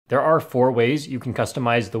There are 4 ways you can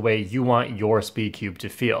customize the way you want your speedcube to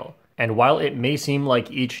feel. And while it may seem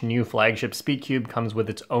like each new flagship speedcube comes with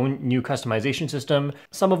its own new customization system,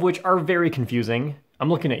 some of which are very confusing. I'm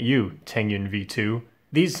looking at you, Tengyun V2.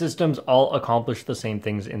 These systems all accomplish the same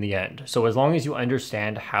things in the end, so as long as you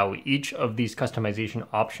understand how each of these customization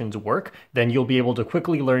options work, then you'll be able to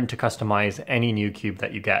quickly learn to customize any new cube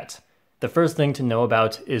that you get. The first thing to know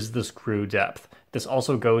about is the screw depth. This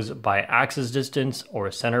also goes by axis distance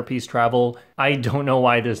or centerpiece travel. I don't know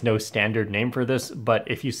why there's no standard name for this, but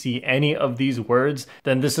if you see any of these words,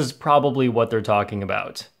 then this is probably what they're talking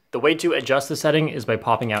about. The way to adjust the setting is by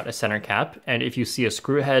popping out a center cap, and if you see a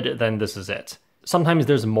screw head, then this is it. Sometimes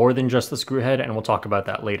there's more than just the screw head, and we'll talk about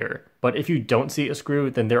that later. But if you don't see a screw,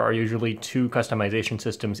 then there are usually 2 customization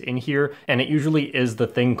systems in here, and it usually is the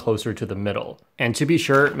thing closer to the middle. And to be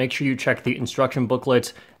sure, make sure you check the instruction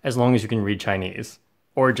booklet as long as you can read Chinese.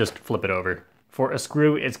 Or just flip it over. For a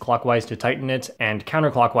screw, it's clockwise to tighten it, and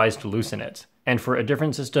counterclockwise to loosen it. And for a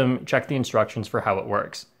different system, check the instructions for how it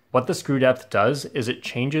works. What the screw depth does is it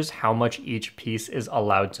changes how much each piece is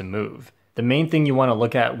allowed to move. The main thing you want to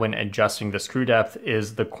look at when adjusting the screw depth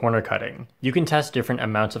is the corner cutting. You can test different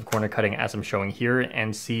amounts of corner cutting as I'm showing here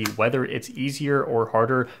and see whether it's easier or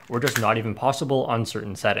harder or just not even possible on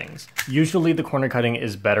certain settings. Usually the corner cutting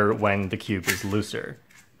is better when the cube is looser.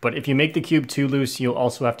 But if you make the cube too loose, you'll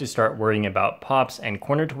also have to start worrying about pops and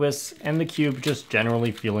corner twists and the cube just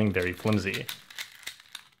generally feeling very flimsy.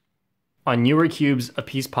 On newer cubes, a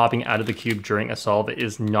piece popping out of the cube during a solve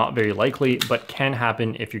is not very likely, but can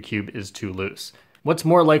happen if your cube is too loose. What's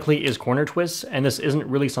more likely is corner twists, and this isn't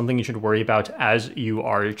really something you should worry about as you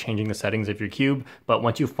are changing the settings of your cube, but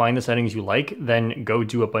once you find the settings you like, then go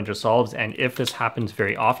do a bunch of solves, and if this happens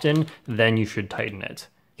very often, then you should tighten it.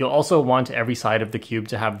 You'll also want every side of the cube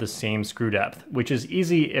to have the same screw depth, which is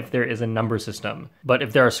easy if there is a number system. But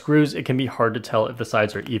if there are screws, it can be hard to tell if the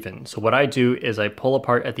sides are even. So what I do is I pull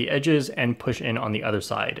apart at the edges and push in on the other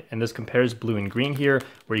side. And this compares blue and green here,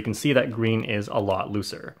 where you can see that green is a lot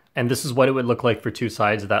looser. And this is what it would look like for 2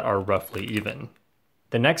 sides that are roughly even.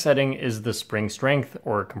 The next setting is the spring strength,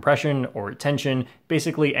 or compression, or tension,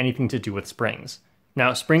 basically anything to do with springs.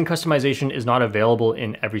 Now, spring customization is not available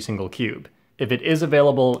in every single cube. If it is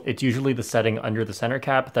available, it's usually the setting under the center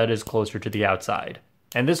cap that is closer to the outside.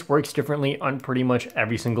 And this works differently on pretty much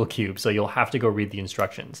every single cube, so you'll have to go read the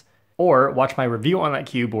instructions. Or watch my review on that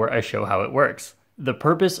cube where I show how it works. The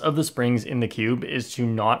purpose of the springs in the cube is to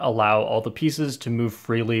not allow all the pieces to move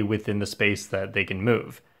freely within the space that they can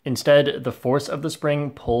move. Instead, the force of the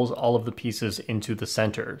spring pulls all of the pieces into the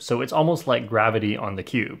center, so it's almost like gravity on the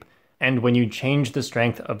cube. And when you change the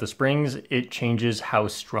strength of the springs, it changes how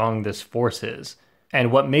strong this force is.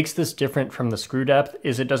 And what makes this different from the screw depth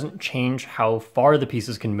is it doesn't change how far the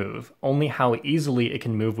pieces can move, only how easily it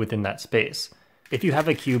can move within that space. If you have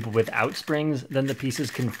a cube without springs, then the pieces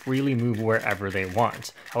can freely move wherever they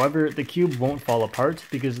want. However, the cube won't fall apart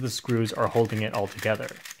because the screws are holding it all together.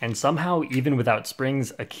 And somehow, even without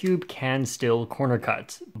springs, a cube can still corner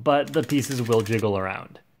cut, but the pieces will jiggle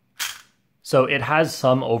around. So it has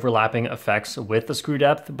some overlapping effects with the screw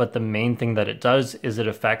depth, but the main thing that it does is it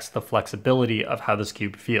affects the flexibility of how this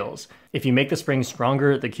cube feels. If you make the springs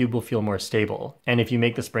stronger, the cube will feel more stable. And if you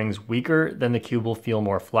make the springs weaker, then the cube will feel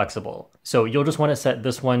more flexible. So you'll just want to set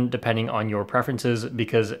this one depending on your preferences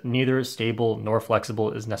because neither stable nor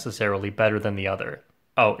flexible is necessarily better than the other.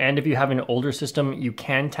 Oh, and if you have an older system, you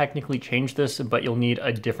can technically change this, but you'll need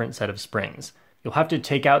a different set of springs. You'll have to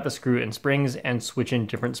take out the screw and springs and switch in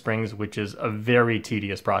different springs, which is a very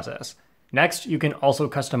tedious process. Next, you can also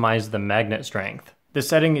customize the magnet strength. This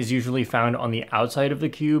setting is usually found on the outside of the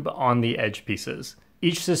cube on the edge pieces.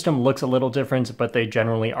 Each system looks a little different, but they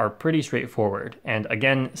generally are pretty straightforward. And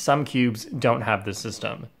again, some cubes don't have this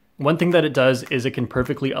system. One thing that it does is it can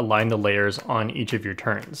perfectly align the layers on each of your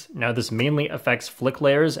turns. Now this mainly affects flick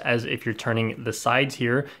layers, as if you're turning the sides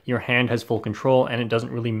here, your hand has full control and it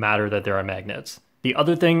doesn't really matter that there are magnets. The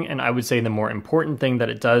other thing, and I would say the more important thing that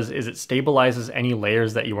it does, is it stabilizes any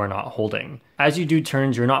layers that you are not holding. As you do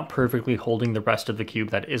turns, you're not perfectly holding the rest of the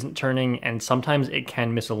cube that isn't turning, and sometimes it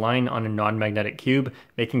can misalign on a non-magnetic cube,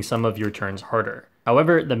 making some of your turns harder.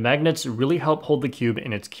 However, the magnets really help hold the cube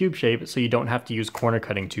in its cube shape so you don't have to use corner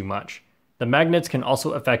cutting too much. The magnets can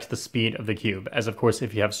also affect the speed of the cube, as of course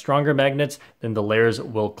if you have stronger magnets, then the layers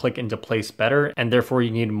will click into place better, and therefore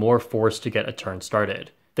you need more force to get a turn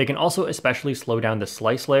started. They can also especially slow down the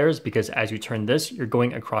slice layers because as you turn this, you're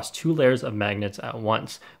going across 2 layers of magnets at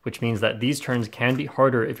once, which means that these turns can be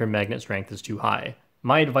harder if your magnet strength is too high.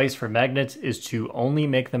 My advice for magnets is to only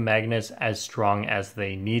make the magnets as strong as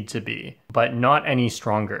they need to be, but not any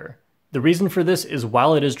stronger. The reason for this is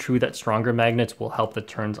while it is true that stronger magnets will help the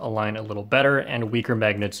turns align a little better and weaker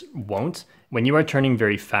magnets won't, when you are turning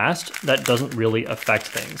very fast, that doesn't really affect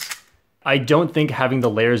things. I don't think having the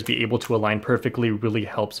layers be able to align perfectly really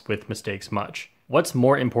helps with mistakes much. What's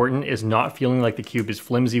more important is not feeling like the cube is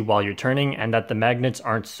flimsy while you're turning and that the magnets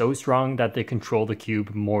aren't so strong that they control the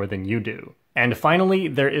cube more than you do. And finally,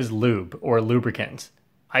 there is lube, or lubricant.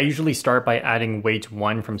 I usually start by adding weight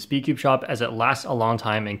 1 from Speedcube Shop as it lasts a long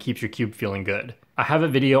time and keeps your cube feeling good. I have a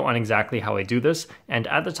video on exactly how I do this, and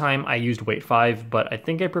at the time I used weight 5, but I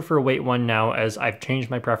think I prefer weight 1 now as I've changed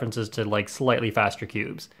my preferences to like slightly faster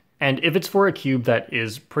cubes. And if it's for a cube that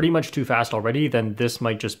is pretty much too fast already, then this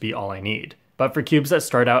might just be all I need. But for cubes that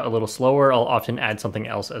start out a little slower, I'll often add something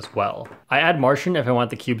else as well. I add Martian if I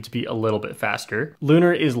want the cube to be a little bit faster.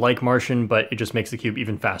 Lunar is like Martian, but it just makes the cube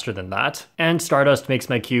even faster than that. And Stardust makes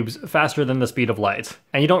my cubes faster than the speed of light.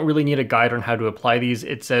 And you don't really need a guide on how to apply these.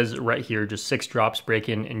 It says right here, just 6 drops, break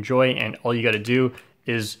in, enjoy, and all you gotta do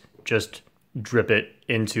is just drip it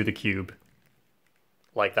into the cube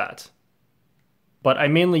like that. But I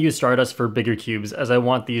mainly use Stardust for bigger cubes as I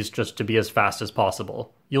want these just to be as fast as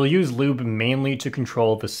possible. You'll use lube mainly to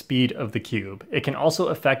control the speed of the cube. It can also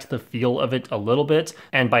affect the feel of it a little bit,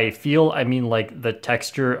 and by feel I mean like the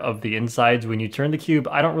texture of the insides when you turn the cube.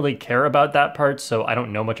 I don't really care about that part, so I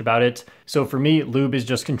don't know much about it. So for me, lube is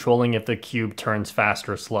just controlling if the cube turns fast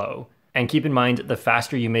or slow. And keep in mind, the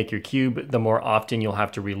faster you make your cube, the more often you'll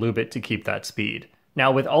have to relube it to keep that speed. Now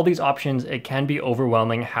with all these options, it can be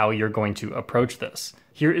overwhelming how you're going to approach this.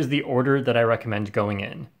 Here is the order that I recommend going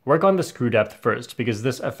in. Work on the screw depth first because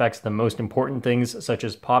this affects the most important things such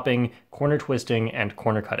as popping, corner twisting, and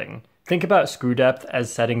corner cutting. Think about screw depth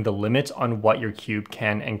as setting the limit on what your cube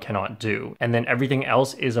can and cannot do, and then everything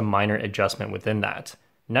else is a minor adjustment within that.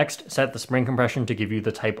 Next, set the spring compression to give you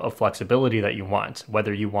the type of flexibility that you want,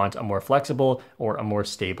 whether you want a more flexible or a more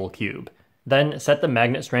stable cube. Then set the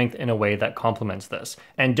magnet strength in a way that complements this.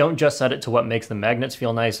 And don't just set it to what makes the magnets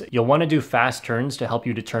feel nice. You'll want to do fast turns to help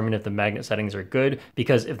you determine if the magnet settings are good,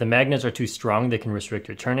 because if the magnets are too strong, they can restrict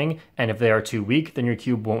your turning, and if they are too weak, then your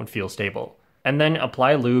cube won't feel stable. And then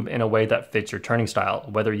apply lube in a way that fits your turning style,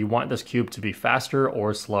 whether you want this cube to be faster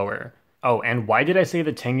or slower. Oh, and why did I say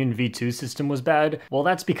the Tengyun V2 system was bad? Well,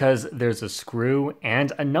 that's because there's a screw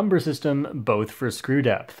and a number system, both for screw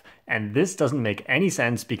depth. And this doesn't make any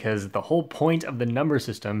sense because the whole point of the number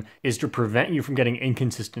system is to prevent you from getting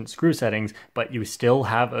inconsistent screw settings, but you still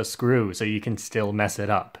have a screw, so you can still mess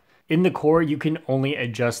it up. In the core, you can only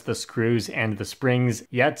adjust the screws and the springs,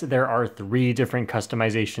 yet there are 3 different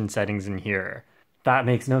customization settings in here. That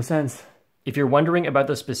makes no sense. If you're wondering about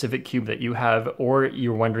the specific cube that you have, or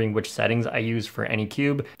you're wondering which settings I use for any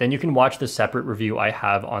cube, then you can watch the separate review I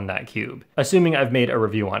have on that cube, assuming I've made a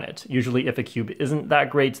review on it. Usually if a cube isn't that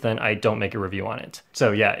great, then I don't make a review on it.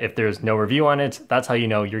 So yeah, if there's no review on it, that's how you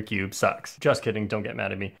know your cube sucks. Just kidding, don't get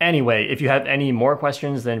mad at me. Anyway, if you have any more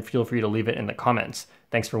questions, then feel free to leave it in the comments.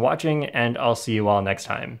 Thanks for watching, and I'll see you all next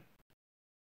time.